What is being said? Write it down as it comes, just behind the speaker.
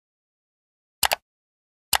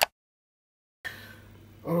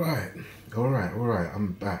Alright, alright,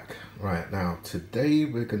 I'm back. Right, now, today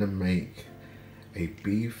we're gonna make a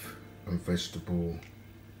beef and vegetable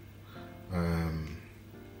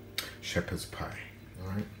shepherd's pie,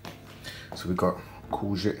 alright? So we got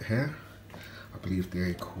courgette here. I believe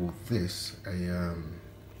they call this a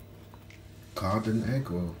garden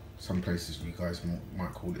egg, or some places you guys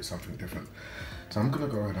might call it something different. So I'm gonna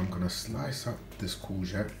go ahead, I'm gonna slice up this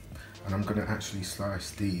courgette, and I'm gonna actually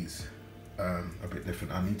slice these a bit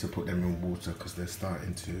different. I need to put them in water because they're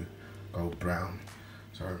starting to go brown.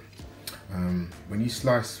 So when you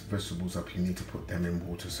slice vegetables up, you need to put them in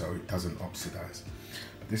water so it doesn't oxidize.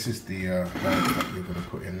 This is the herbs that we're going to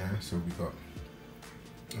put in there. So we got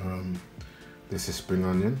this is spring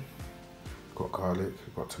onion, we've got garlic,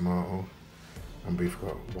 we've got tomato, and we've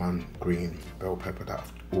got one green bell pepper that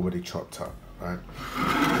I've already chopped up, right?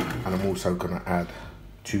 And I'm also going to add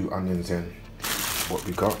 2 onions in. What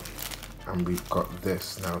we got, and we've got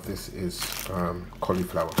this. Now this is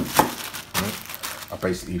cauliflower, right? I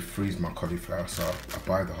basically freeze my cauliflower, so I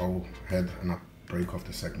buy the whole head and I break off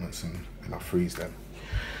the segments and I freeze them.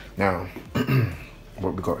 Now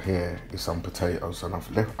what we got here is some potatoes, and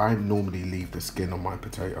I normally leave the skin on my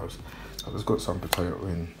potatoes. I've just got some potato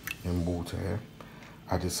in water here,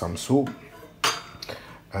 added some salt,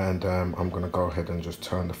 and I'm gonna go ahead and just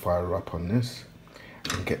turn the fire up on this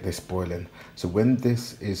and get this boiling. So when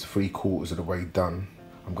this is 3/4 of the way done,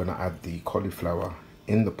 I'm gonna add the cauliflower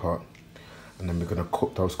in the pot, and then we're gonna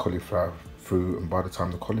cook those cauliflower through, and by the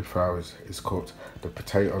time the cauliflower is cooked, the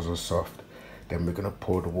potatoes are soft, then we're gonna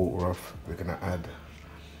pour the water off, we're gonna add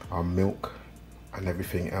our milk and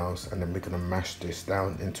everything else, and then we're gonna mash this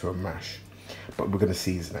down into a mash, but we're gonna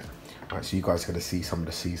season it. Right, so you guys are gonna see some of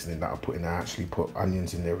the seasoning that I put in there. I actually put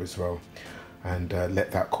onions in there as well, and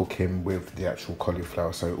let that cook in with the actual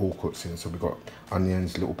cauliflower, so it all cooks in. So we've got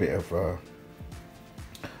onions, a little bit of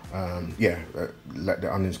let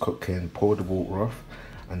the onions cook in, pour the water off,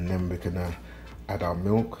 and then we're gonna add our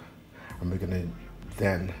milk, and we're gonna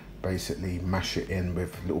then basically mash it in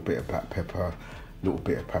with a little bit of black pepper, a little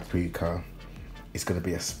bit of paprika. It's gonna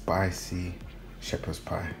be a spicy shepherd's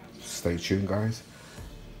pie. Stay tuned, guys,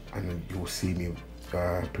 and you'll see me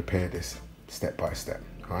prepare this step by step.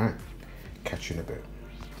 All right, catch you in a bit.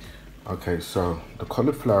 Okay, so the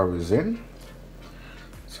cauliflower is in.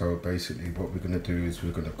 So basically what we're gonna do is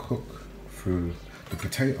we're gonna cook through, the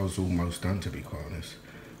potatoes almost done, to be quite honest.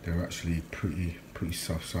 They're actually pretty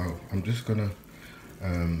soft. So I'm just gonna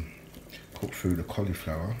cook through the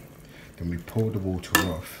cauliflower, then we pour the water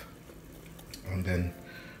off, and then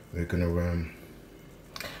we're gonna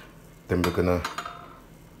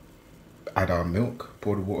add our milk,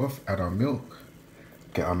 pour the water off, add our milk,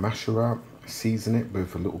 get our masher out, season it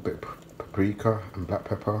with a little bit of paprika and black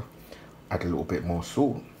pepper, add a little bit more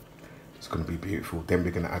salt. It's gonna be beautiful. Then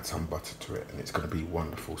we're gonna add some butter to it, and it's gonna be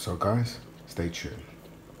wonderful. So guys, stay tuned.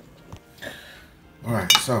 All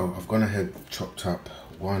right, so I've gone ahead, chopped up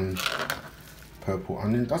 1 purple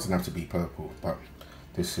onion. Doesn't have to be purple, but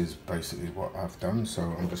this is basically what I've done.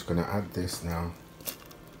 So I'm just gonna add this now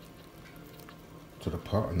to the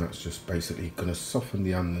pot, and that's just basically gonna soften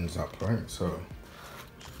the onions up, right? So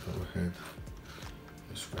go ahead,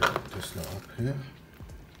 just spread this lot up here,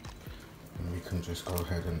 and we can just go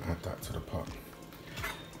ahead and add that to the pot.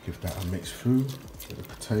 Give that a mix through with the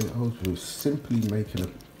potatoes. We're simply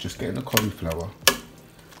just getting the cauliflower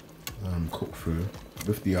cooked through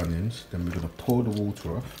with the onions. Then we're gonna pour the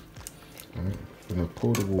water off. Right? We're gonna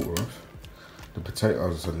pour the water off. The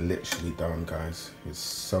potatoes are literally done, guys. It's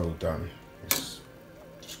so done. It's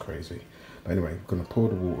just crazy. But anyway, we're gonna pour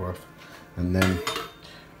the water off, and then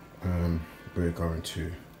we're going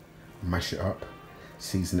to mash it up,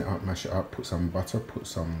 season it up, mash it up, put some butter, put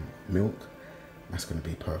some milk. That's gonna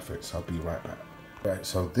be perfect. So I'll be right back. Right,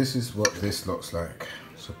 so this is what this looks like.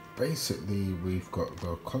 So basically we've got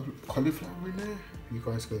the cauliflower in there. You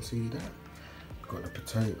guys can see that. We've got the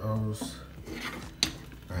potatoes,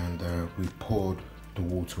 and we poured the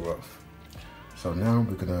water off. So now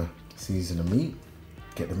we're gonna season the meat,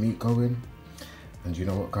 get the meat going, and you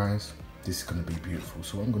know what, guys? This is gonna be beautiful.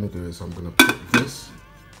 So what I'm gonna do is I'm gonna put this,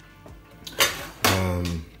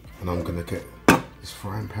 and I'm gonna get this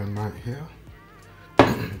frying pan right here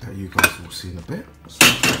that you guys will see in a bit. So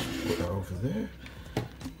put that over there.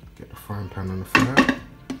 Get the frying pan on the fire.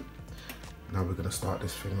 Now we're gonna start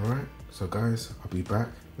this thing, alright? So guys, I'll be back.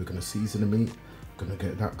 We're gonna season the meat, gonna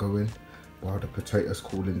get that going while the potatoes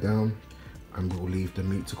cooling down, and we'll leave the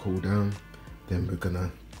meat to cool down. Then we're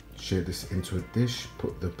gonna share this into a dish,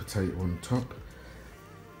 put the potato on top.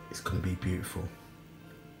 It's gonna be beautiful.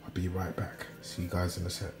 I'll be right back. See you guys in a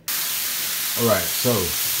sec. All right, so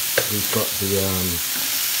we've got the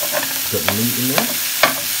meat in there.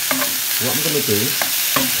 So what I'm going to do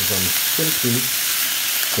is I'm simply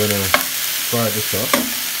going to fry this up.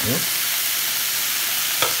 Yeah?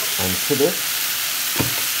 And to this,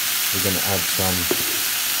 we're going to add some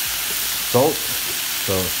salt.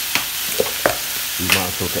 So you might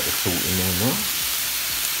as well get the salt in there now.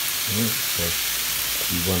 Yeah? So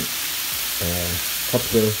you want a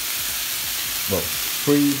couple of, well,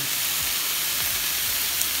 three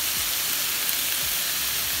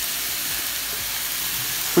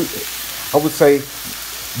I would say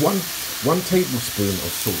one tablespoon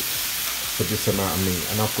of salt for this amount of meat,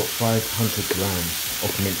 and I've got 500 grams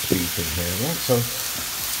of minced beef in here, right? So,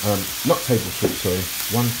 not table salt, sorry,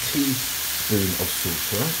 1 teaspoon of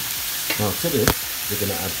salt, right? Now to this, we're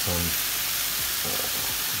going to add some,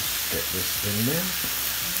 get this in there,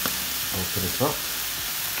 open this up,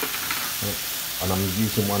 right. And I'm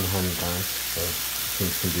using one hand, guys, so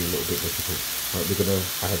things can be a little bit difficult. Right, we're going to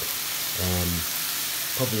add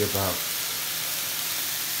probably about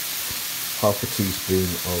half a teaspoon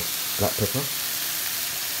of black pepper.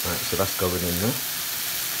 Right, so that's going in there.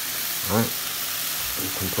 Right, you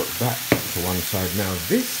can put that to one side. Now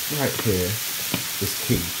this right here is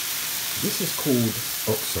key. This is called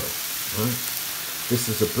OXO. Right, this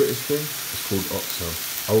is a British thing. It's called OXO.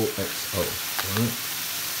 OXO. Right,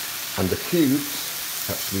 and the cubes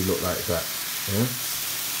actually look like that. Yeah,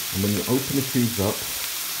 and when you open the cubes up,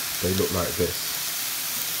 they look like this.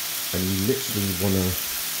 And you literally want to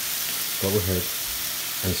go ahead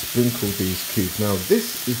and sprinkle these cubes. Now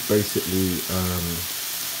this is basically,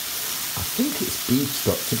 I think it's beef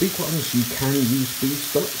stock. To be quite honest, you can use beef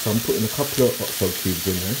stock. So I'm putting a couple of OXO cubes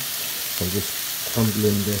in there. So I'm just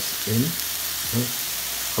crumbling this in, right?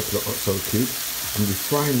 A couple of OXO cubes. And we're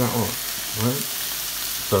frying that up, right?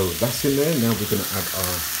 So that's in there. Now we're going to add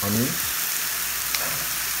our onions.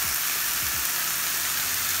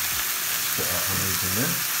 Put our onions in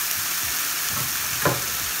there.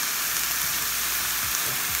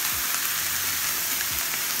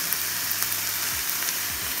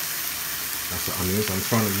 That's the onions. I'm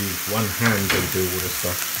trying to use one hand and do all this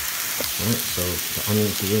stuff. Right, so the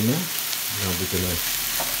onions are in there. Now we're gonna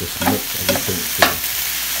just mix everything to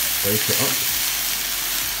break it up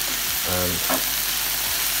and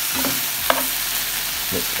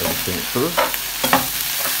mix everything through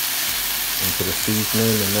into the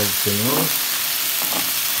seasoning and everything else.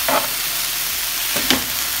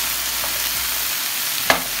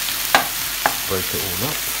 Break it all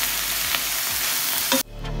up.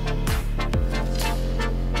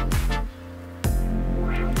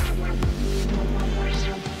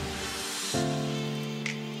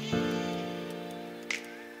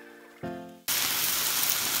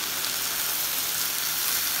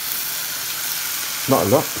 Not a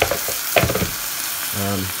lot.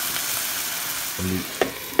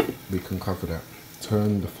 We can cover that.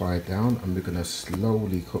 Turn the fire down and we're going to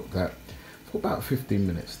slowly cook that for about 15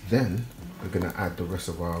 minutes. Then we're going to add the rest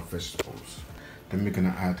of our vegetables. Then we're going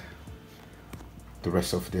to add the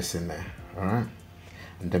rest of this in there. Alright?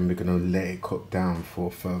 And then we're going to let it cook down for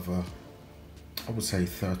further, I would say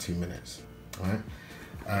 30 minutes. Alright?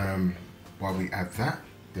 While we add that,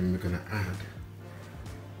 then we're going to add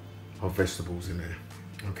our vegetables in there.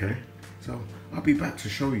 Okay, so I'll be back to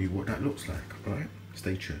show you what that looks like. All right,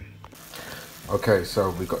 stay tuned. Okay,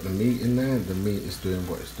 so we got the meat in there. The meat is doing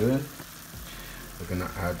what it's doing. We're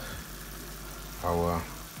gonna add our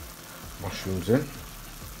mushrooms in.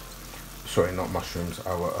 Sorry, not mushrooms.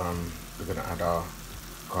 We're gonna add our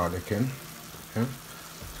garlic in. Okay,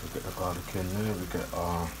 so we get the garlic in there. We get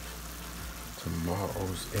our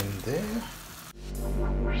tomatoes in there.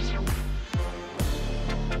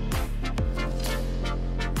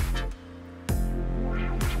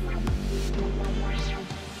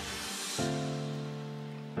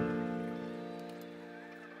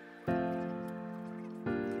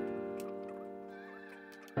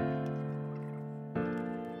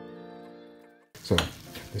 So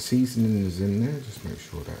the seasoning is in there. Just make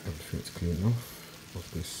sure that everything's clean off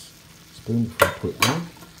of this spoon before I put it down.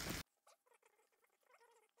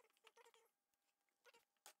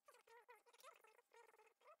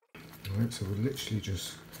 Alright, so we're literally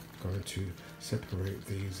just going to separate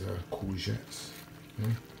these courgettes.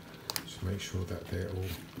 Okay? Just make sure that they're all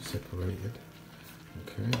separated.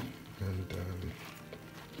 Okay, and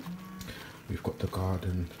we've got the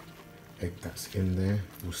garden egg that's in there,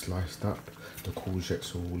 all sliced up. The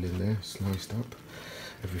courgettes are all in there, sliced up.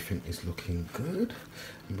 Everything is looking good.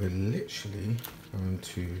 And we're literally going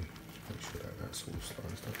to make sure that that's all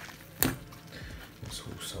sliced up. It's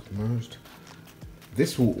all submerged.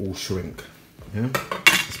 This will all shrink, yeah.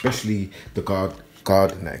 Especially the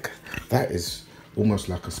garden egg. That is almost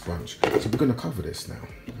like a sponge. So we're gonna cover this now,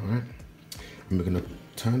 all right? And we're gonna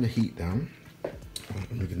turn the heat down,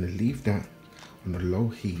 and we're gonna leave that on a low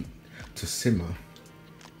heat to simmer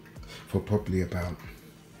for probably about,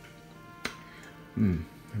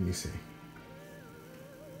 let me see,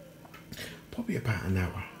 probably about an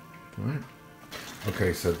hour, all right?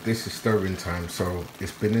 Okay, so this is stirring time. So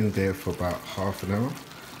it's been in there for about half an hour.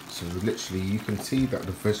 So literally you can see that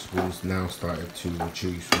the vegetables now started to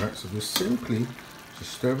reduce, right? So we're simply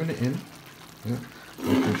just stirring it in, yeah?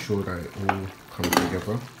 Making sure that it all comes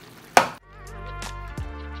together.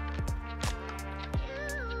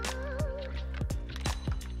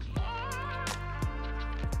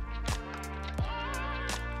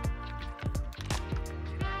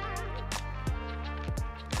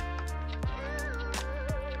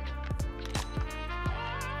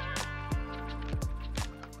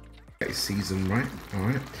 It's seasoned right, all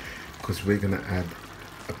right, because we're gonna add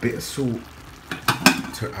a bit of salt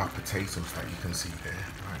to our potatoes that you can see there,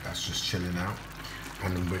 right? That's just chilling out,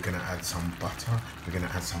 and then we're gonna add some butter, we're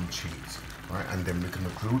gonna add some cheese, right? And then we're gonna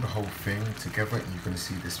grill the whole thing together, and you're gonna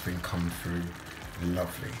see this thing come through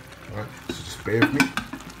lovely, right? So just bear with me.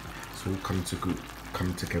 It's all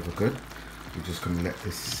come together good. We're just gonna let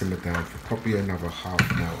this simmer down for probably another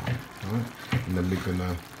half an hour, right? And then we're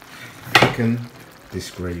gonna thicken this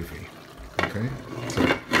gravy, okay?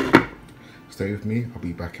 So stay with me, I'll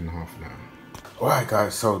be back in half an hour. All right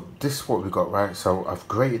guys, so this is what we got, right? So I've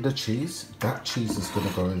grated the cheese. That cheese is gonna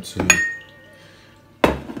go into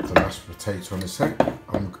the mashed potato in a sec.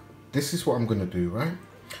 This is what I'm gonna do, right?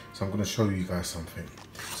 So I'm gonna show you guys something.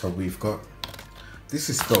 So we've got, this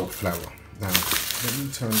is spelt flour. Now, let me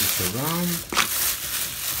turn this around.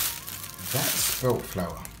 That's spelt flour,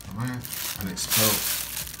 all right? And it's spelt,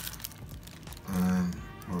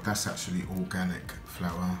 well, that's actually organic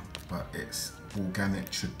flour, but it's organic,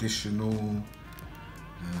 traditional,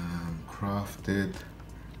 crafted.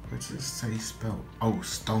 What does it say spelled? Oh,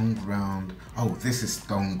 stone ground. Oh, this is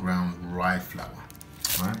stone ground rye flour,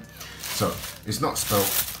 right? So it's not spelled,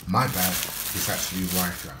 my bad, it's actually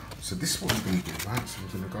rye flour. So this is what we're gonna do, right? So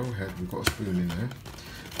we're gonna go ahead, we've got a spoon in there,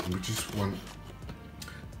 and we just want,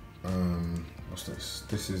 what's this?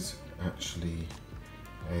 This is actually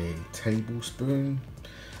a tablespoon,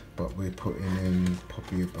 but we're putting in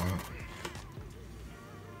probably about,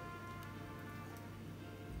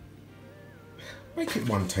 make it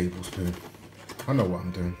 1 tablespoon. I know what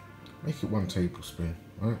I'm doing. Make it 1 tablespoon,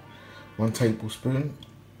 right? 1 tablespoon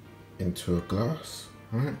into a glass,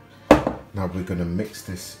 right? Now we're gonna mix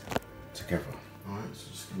this together. All right,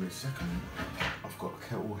 so just give me a second. I've got a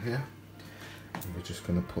kettle here, and we're just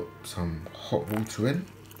gonna put some hot water in.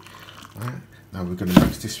 All right, now we're gonna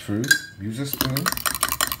mix this through. Use a spoon,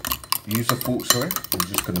 use a fork, sorry. We're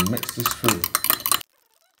just gonna mix this through.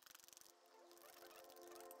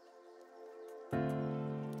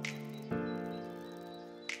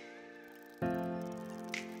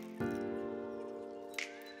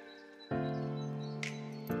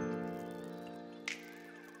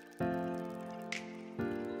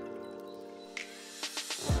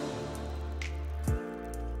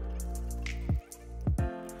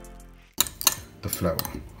 The flour,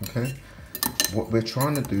 okay? What we're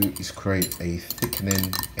trying to do is create a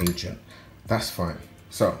thickening agent. That's fine.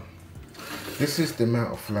 So this is the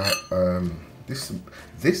amount of flour, this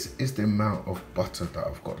is the amount of butter that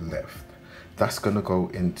I've got left. That's gonna go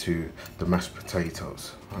into the mashed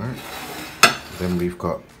potatoes, all right? Then we've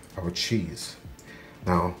got our cheese.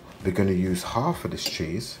 Now we're gonna use half of this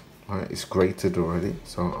cheese, all right? It's grated already,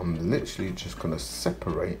 so I'm literally just gonna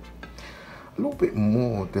separate a little bit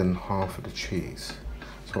more than half of the cheese.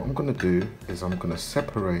 So what I'm gonna do is I'm gonna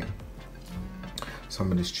separate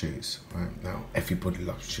some of this cheese, right? Now, everybody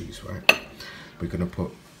loves cheese, right? We're gonna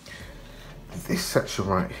put this section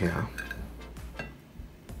right here.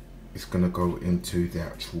 It's gonna go into the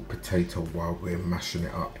actual potato while we're mashing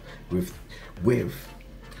it up with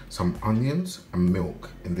some onions and milk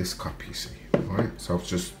in this cup, you see, right? So I've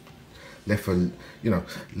just left a,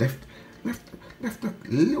 left a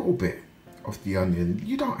little bit of the onion.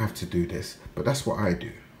 You don't have to do this, but that's what I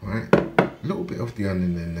do, right? A little bit of the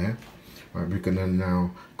onion in there, right? We're gonna now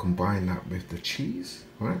combine that with the cheese,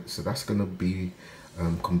 right? So that's gonna be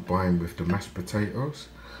combined with the mashed potatoes.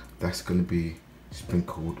 That's gonna be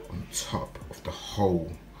sprinkled on top of the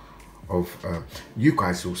whole of, you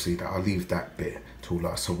guys will see that I'll leave that bit till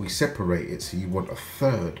last. So we separate it, so you want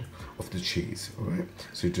 1/3 of the cheese, all right?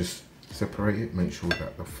 So just separate it, make sure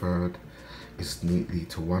that the 1/3 is neatly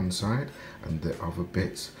to one side and the other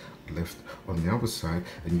bits left on the other side,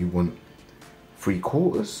 and you want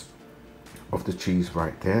 3/4 of the cheese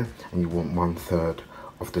right there, and you want 1/3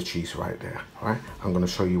 of the cheese right there. All right, I'm gonna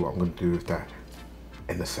show you what I'm gonna do with that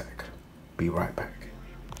in a sec. Be right back.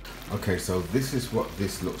 Okay, so this is what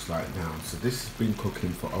this looks like now. So this has been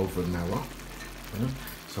cooking for over an hour.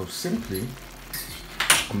 So simply,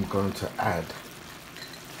 I'm going to add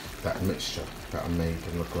that mixture that I made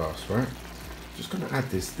in the glass, right? Just going to add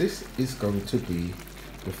this. This is going to be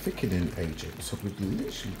the thickening agent. So we're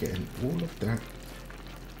literally getting all of that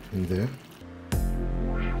in there.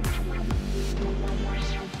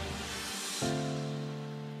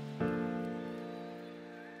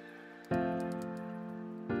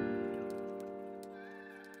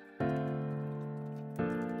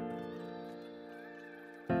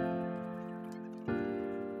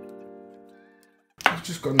 I've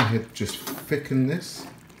just gone ahead, just thicken this.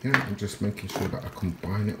 Yeah, I'm just making sure that I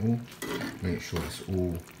combine it all. Make sure it's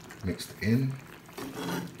all mixed in,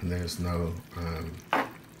 and there's no,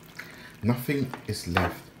 nothing is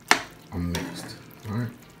left unmixed. All right.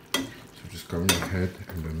 So just going ahead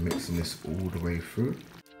and we're mixing this all the way through.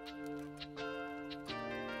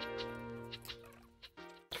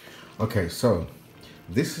 Okay, so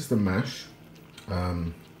this is the mash.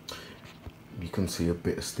 You can see a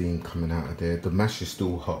bit of steam coming out of there. The mash is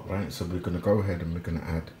still hot, right? So we're gonna go ahead and we're gonna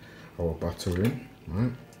add our butter in,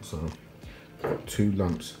 right? So we've got 2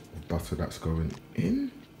 lumps of butter that's going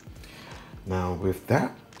in. Now with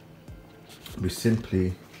that, we're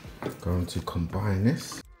simply going to combine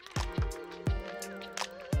this.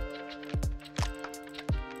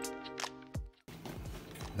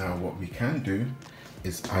 Now what we can do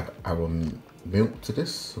is add our milk to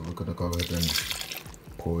this. So we're gonna go ahead and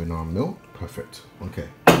pour in our milk. Perfect. Okay,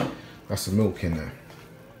 that's the milk in there.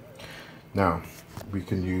 Now we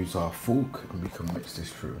can use our fork and we can mix this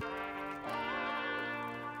through.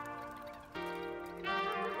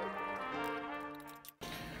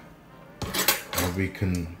 Now we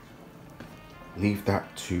can leave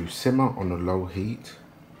that to simmer on a low heat,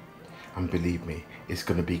 and believe me, it's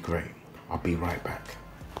going to be great. I'll be right back.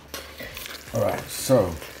 All right,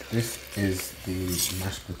 so this is the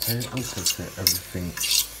mashed potatoes. Let's get everything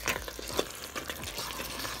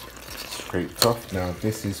scraped off. Now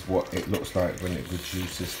this is what it looks like when it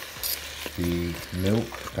reduces the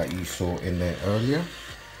milk that you saw in there earlier.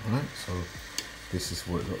 All right, so this is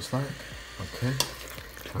what it looks like. Okay,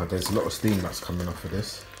 now there's a lot of steam that's coming off of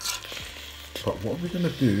this, but what we're going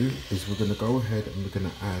to do is we're going to go ahead and we're going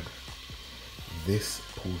to add this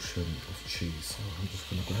portion of cheese. So I'm just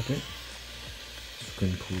going to grab it,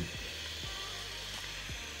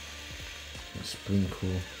 sprinkle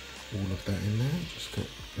all of that in there. Just get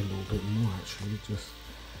a little bit more, actually, just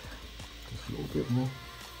a little bit more.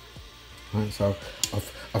 Right, so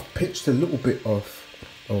I've pitched a little bit of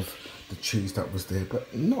the cheese that was there,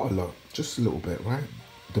 but not a lot, just a little bit, right?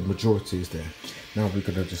 The majority is there. Now we're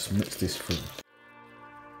gonna just mix this through.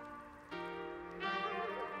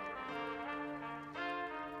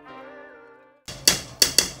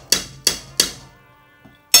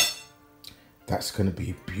 That's gonna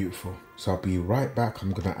be beautiful. So I'll be right back.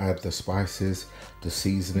 I'm gonna add the spices, the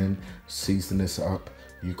season this up.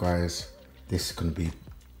 You guys, this is gonna be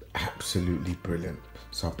absolutely brilliant.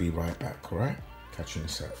 So I'll be right back, all right? Catch you in a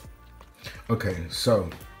sec. Okay, so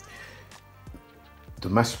the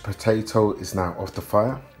mashed potato is now off the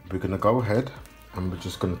fire. We're gonna go ahead and we're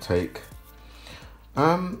just gonna take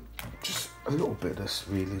just a little bit of this,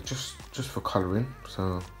 really, just for colouring.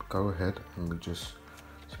 So go ahead and we just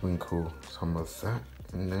sprinkle some of that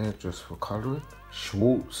in there just for colouring.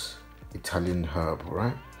 Schwartz Italian herb,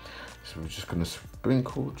 right? So we're just gonna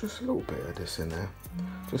sprinkle just a little bit of this in there.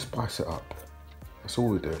 Just spice it up. That's all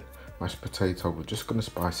we're doing. Mashed potato, we're just gonna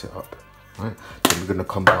spice it up, right? Then we're gonna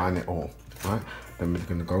combine it all, right? Then we're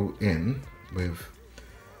gonna go in with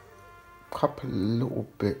a couple little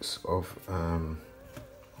bits of,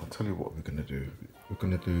 I'll tell you what we're gonna do. We're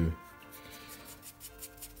gonna do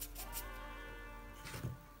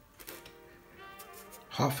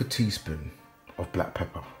half a teaspoon of black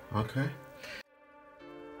pepper, okay?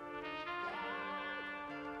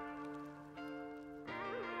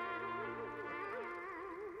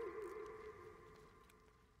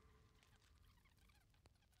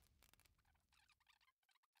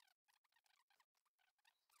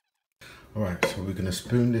 All right, so we're gonna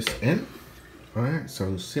spoon this in. All right,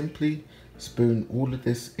 so simply spoon all of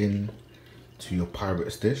this in to your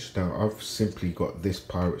Pirate's dish. Now I've simply got this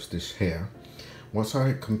Pirate's dish here. Once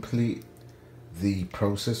I complete the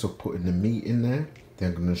process of putting the meat in there,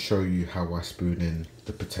 then I'm gonna show you how I spoon in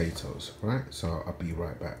the potatoes, right? So I'll be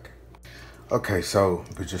right back. Okay, so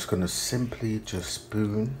we're just gonna simply just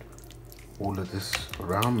spoon all of this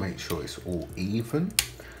around, make sure it's all even.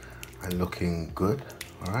 and looking good.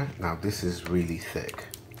 All right, now this is really thick,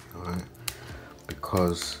 all right,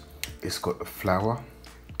 because it's got the flour,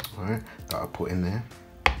 all right, that I put in there,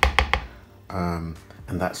 and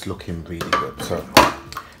that's looking really good. So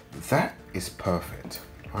that is perfect.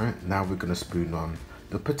 All right, now we're gonna spoon on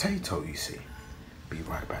the potato, you see. Be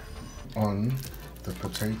right back. On the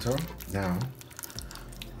potato, now,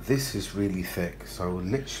 this is really thick, so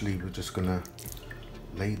literally we're just gonna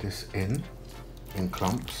lay this in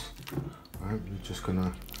clumps. All right, we're just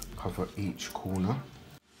gonna cover each corner.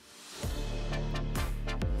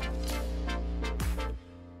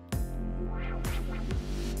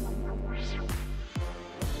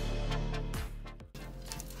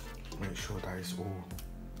 Make sure that it's all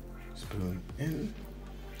spooned in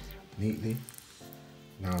neatly.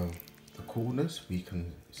 Now the corners, we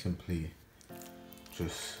can simply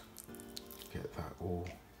just get that all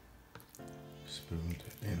spooned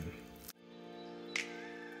in.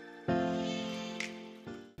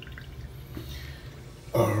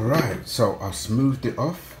 All right, so I've smoothed it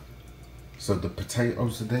off. So the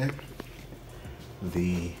potatoes are there.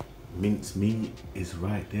 The minced meat is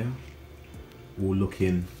right there, all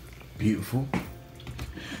looking beautiful.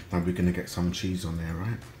 Now we're gonna get some cheese on there,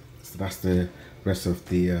 right? So that's the rest of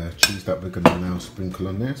the cheese that we're gonna now sprinkle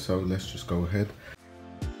on there. So let's just go ahead.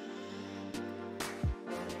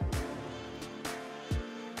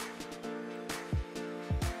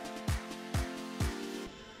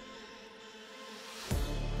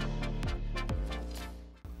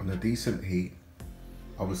 On a decent heat,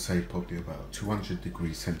 I would say probably about 200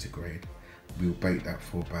 degrees centigrade. We'll bake that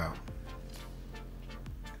for about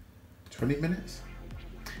 20 minutes.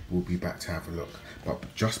 We'll be back to have a look. But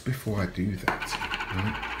just before I do that,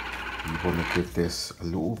 right, you want to give this a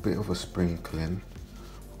little bit of a sprinkling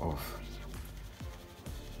of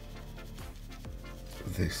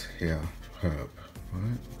this here herb,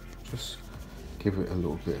 right? Just give it a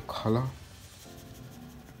little bit of colour.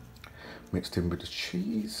 Mixed in with the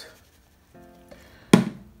cheese.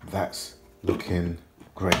 That's looking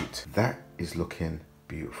great. That is looking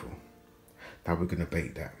beautiful. Now we're gonna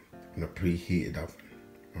bake that in a preheated oven.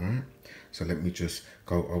 All right, so let me just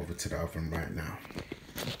go over to the oven right now.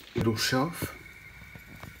 Little shelf,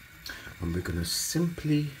 and we're gonna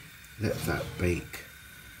simply let that bake.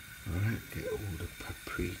 All right, get all the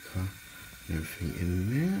paprika and everything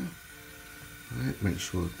in there. All right, make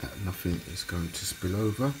sure that nothing is going to spill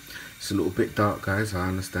over. It's a little bit dark, guys, I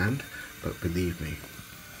understand, but believe me,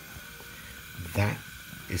 that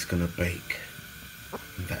is gonna bake.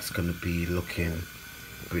 That's gonna be looking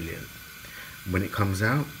brilliant. When it comes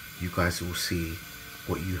out, you guys will see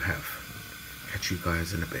what you have. Catch you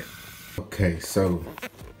guys in a bit. Okay, so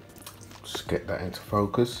just get that into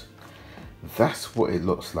focus. That's what it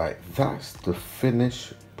looks like. That's the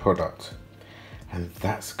finished product, and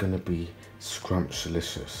that's gonna be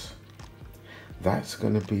scrumptious. That's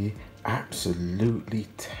gonna be absolutely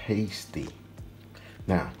tasty.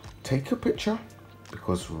 Now, take a picture,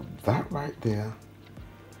 because that right there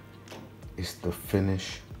is the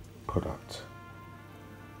finished product.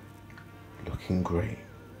 Looking great.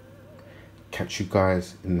 Catch you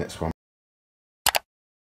guys in the next one.